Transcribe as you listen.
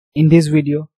In this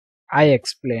video, I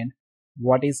explain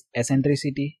what is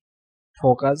eccentricity,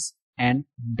 focus, and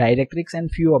directrix and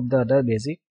few of the other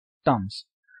basic terms.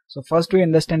 So first we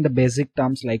understand the basic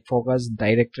terms like focus,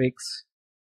 directrix,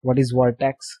 what is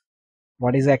vertex,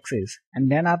 what is axis,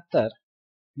 and then after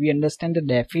we understand the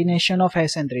definition of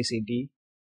eccentricity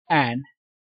and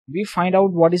we find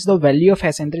out what is the value of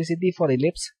eccentricity for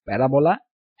ellipse, parabola,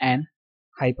 and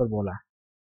hyperbola.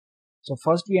 So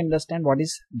first we understand what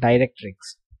is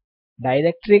directrix.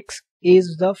 Directrix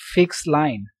is the fixed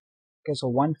line. Okay, so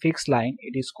one fixed line,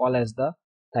 it is called as the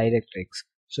directrix.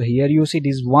 So here you see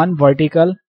this one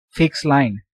vertical fixed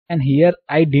line, and here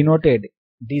I denoted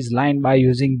this line by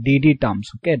using DD terms.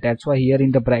 Okay, that's why here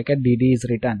in the bracket DD is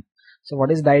written. So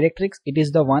what is directrix? It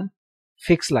is the one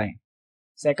fixed line.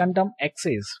 Second term,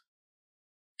 axis.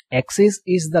 Axis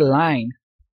is the line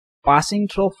passing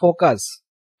through focus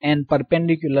and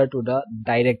perpendicular to the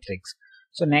directrix.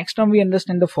 So next term we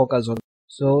understand the focus.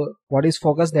 So what is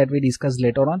focus, that we discuss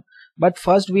later on, but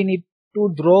first we need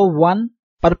to draw one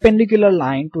perpendicular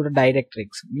line to the directrix.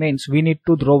 Means we need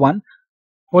to draw one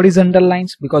horizontal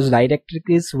lines because directrix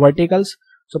is verticals.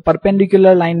 So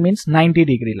perpendicular line means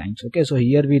 90-degree lines. Okay, so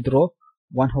here we draw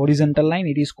one horizontal line.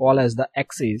 It is called as the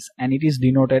axis and it is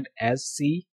denoted as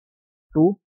C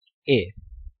to A.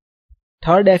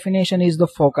 Third definition is the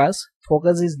focus.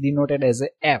 Focus is denoted as a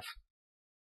F.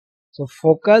 So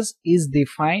focus is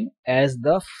defined as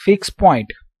the fixed point.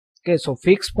 Okay, so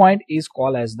fixed point is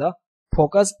called as the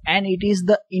focus and it is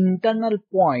the internal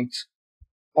points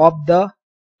of the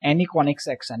any conic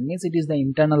section. Means it is the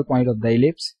internal point of the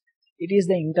ellipse, it is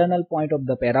the internal point of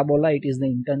the parabola, it is the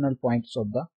internal points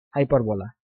of the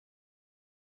hyperbola.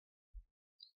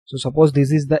 So suppose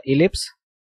this is the ellipse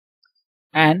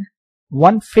and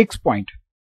one fixed point,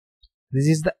 this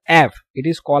is the F, it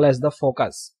is called as the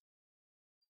focus.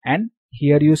 And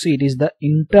here you see it is the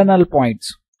internal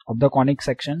points of the conic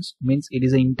sections, means it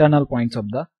is the internal points of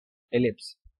the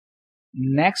ellipse.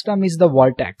 Next term is the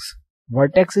vertex.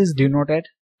 Vertex is denoted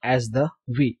as the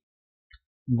V.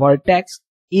 Vertex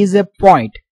is a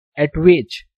point at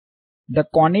which the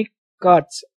conic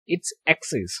cuts its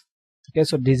axis. Okay,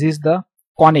 so this is the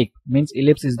conic, means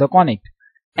ellipse is the conic,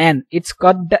 and it's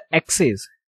cut the axis.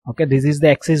 Okay, this is the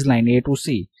axis line A to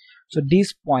C. So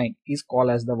this point is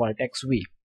called as the vertex V.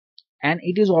 And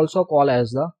it is also called as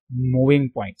the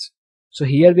moving points. So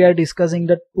here we are discussing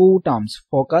the two terms,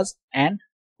 focus and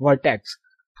vertex.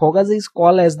 Focus is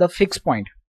called as the fixed point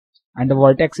and the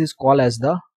vertex is called as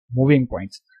the moving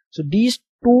points. So these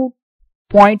two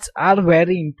points are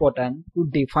very important to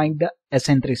define the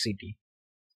eccentricity.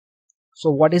 So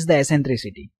what is the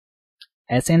eccentricity?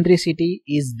 Eccentricity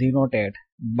is denoted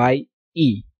by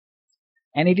E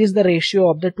and it is the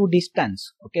ratio of the two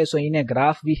distance. Okay, so in a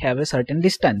graph we have a certain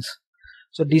distance.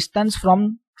 So distance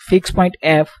from fixed point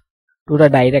F to the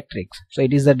directrix. So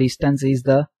it is the distance is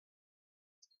the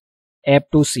F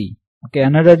to C. Okay,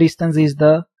 another distance is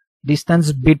the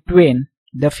distance between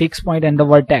the fixed point and the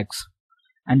vertex.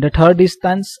 And the third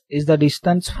distance is the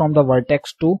distance from the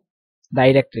vertex to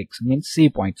directrix, means C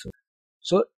point.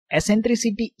 So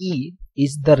eccentricity E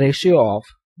is the ratio of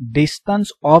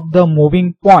distance of the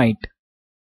moving point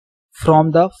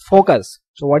from the focus.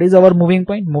 So what is our moving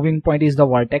point? Moving point is the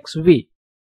vertex V.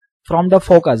 From the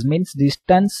focus means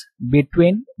distance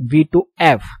between V to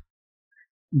F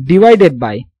divided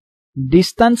by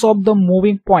distance of the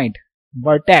moving point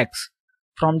vertex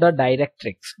from the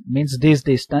directrix, means this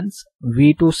distance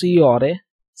V to C or a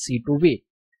C to V,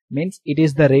 means it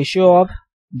is the ratio of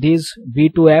this V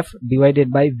to F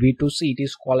divided by V to C. It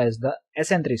is called as the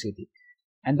eccentricity,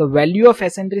 and the value of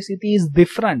eccentricity is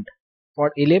different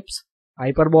for ellipse,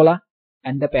 hyperbola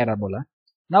and the parabola.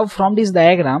 Now from this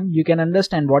diagram you can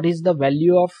understand what is the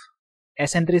value of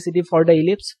eccentricity for the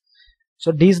ellipse.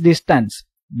 So this distance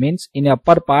means in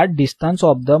upper part distance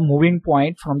of the moving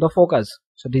point from the focus.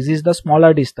 So this is the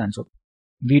smaller distance of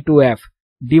V to F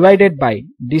divided by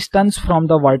distance from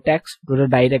the vertex to the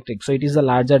directrix. So it is a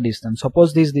larger distance.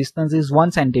 Suppose this distance is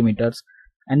 1 cm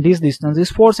and this distance is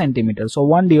 4 cm. So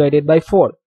 1 divided by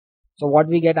 4. So what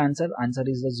we get answer? Answer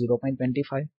is the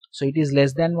 0.25. So it is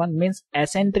less than 1, means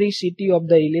eccentricity of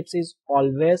the ellipse is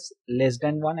always less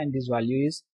than 1 and this value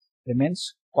is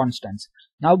remains constant.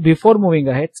 Now before moving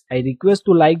ahead, I request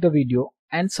to like the video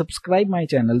and subscribe my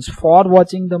channels for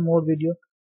watching the more video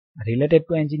related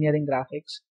to engineering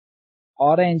graphics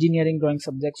or engineering drawing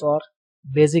subjects or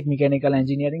basic mechanical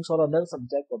engineering or other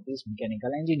subject of this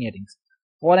mechanical engineering.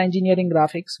 For engineering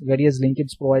graphics, various links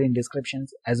is provided in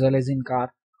descriptions as well as in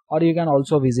car, or you can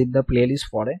also visit the playlist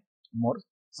for a more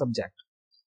subject.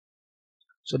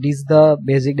 So this is the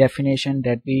basic definition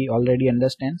that we already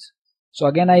understand. So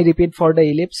again I repeat, for the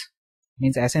ellipse,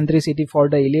 means eccentricity for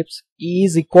the ellipse, E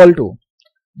is equal to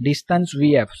distance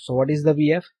VF. So what is the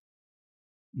VF?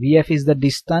 VF is the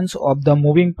distance of the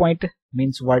moving point,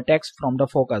 means vertex, from the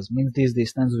focus, means this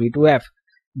distance V2F,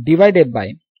 divided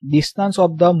by distance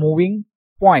of the moving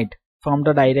point from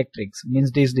the directrix,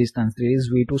 means this distance, this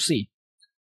is V2C.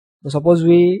 So suppose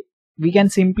we can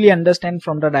simply understand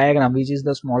from the diagram which is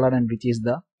the smaller and which is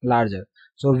the larger.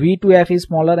 So V2F is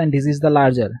smaller and this is the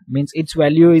larger, means its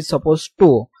value is suppose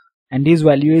 2 and this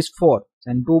value is 4,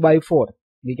 and 2 by 4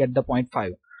 we get the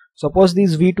 0.5. Suppose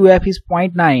this V2F is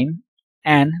 0.9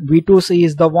 and V2C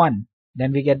is the 1,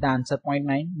 then we get the answer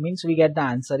 0.9, means we get the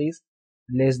answer is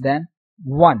less than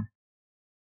 1.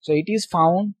 So it is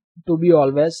found to be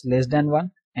always less than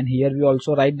 1, and here we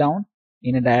also write down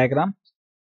in a diagram,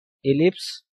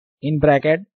 ellipse in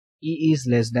bracket E is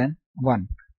less than 1.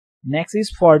 Next is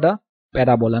for the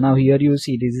parabola. Now here you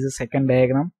see this is a second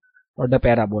diagram for the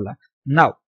parabola.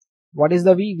 Now what is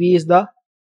the V? V is the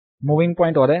moving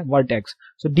point or a vertex.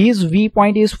 So this V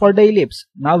point is for the ellipse.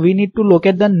 Now we need to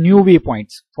locate the new V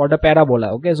points for the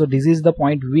parabola. Okay, so this is the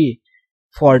point V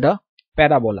for the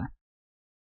parabola.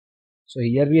 So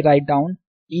here we write down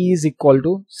E is equal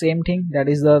to same thing, that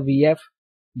is the VF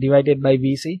divided by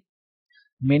VC,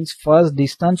 means first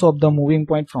distance of the moving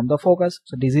point from the focus.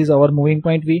 So this is our moving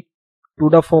point V to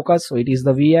the focus, so it is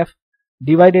the VF,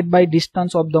 divided by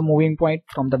distance of the moving point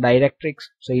from the directrix,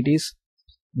 so it is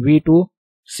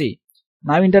V2C.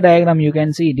 Now in the diagram you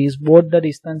can see these both the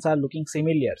distance are looking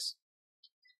similar,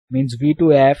 means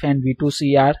V2F and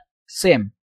V2C are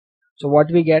same. So what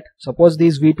we get, suppose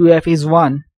this V2F is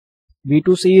 1,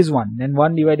 V2C is 1, then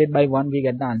 1 divided by 1 we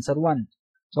get the answer 1.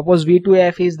 Suppose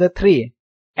V2F is the 3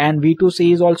 and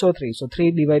V2C is also 3, so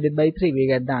 3 divided by 3 we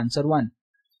get the answer 1.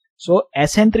 So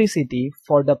eccentricity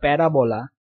for the parabola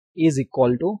is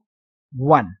equal to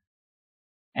 1,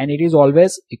 and it is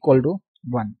always equal to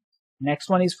 1. Next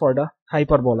one is for the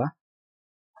hyperbola.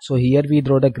 So here we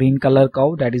draw the green color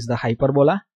curve, that is the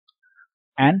hyperbola,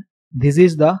 and this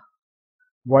is the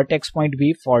vertex point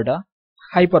V for the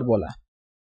hyperbola.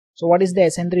 So what is the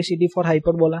eccentricity for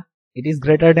hyperbola? It is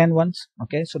greater than 1.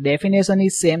 Okay, so definition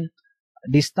is same,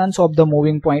 distance of the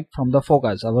moving point from the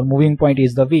focus. Our moving point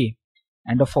is the V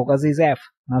and the focus is F.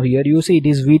 Now here you see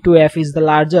this V2F is the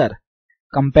larger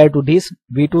compared to this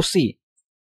V2C.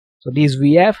 So this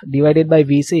VF divided by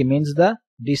VC means the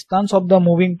distance of the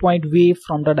moving point V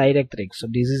from the directrix. So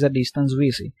this is a distance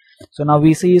VC. So now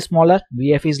VC is smaller,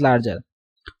 VF is larger.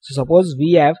 So suppose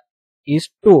VF is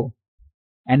 2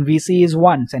 and VC is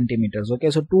 1 centimeters.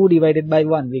 Okay, so 2 divided by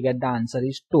 1 we get the answer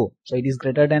is 2. So it is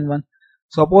greater than 1.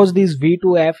 Suppose this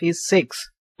V2F is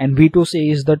 6 and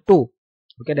V2C is the 2.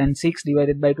 Okay, then 6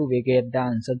 divided by 2 we get the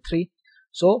answer 3.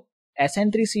 So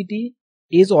eccentricity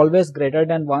is always greater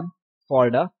than 1 for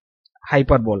the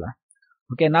hyperbola.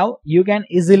 Okay, now you can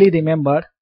easily remember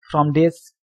from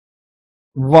this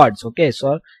words. Okay,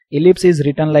 so ellipse is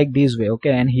written like this way.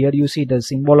 Okay, and here you see the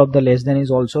symbol of the less than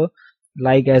is also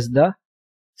like as the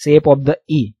shape of the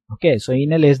E. Okay, so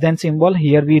in a less than symbol,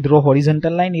 here we draw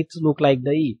horizontal line, it look like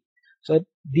the E. So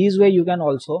this way you can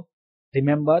also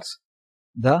remember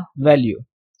the value.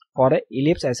 For a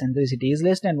ellipse, eccentricity is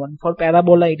less than 1. For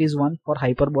parabola it is 1. For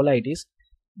hyperbola it is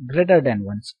greater than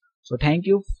 1. So thank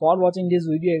you for watching this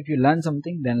video. If you learned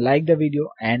something, then like the video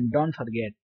and don't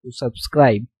forget to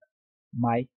subscribe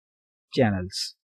my channels.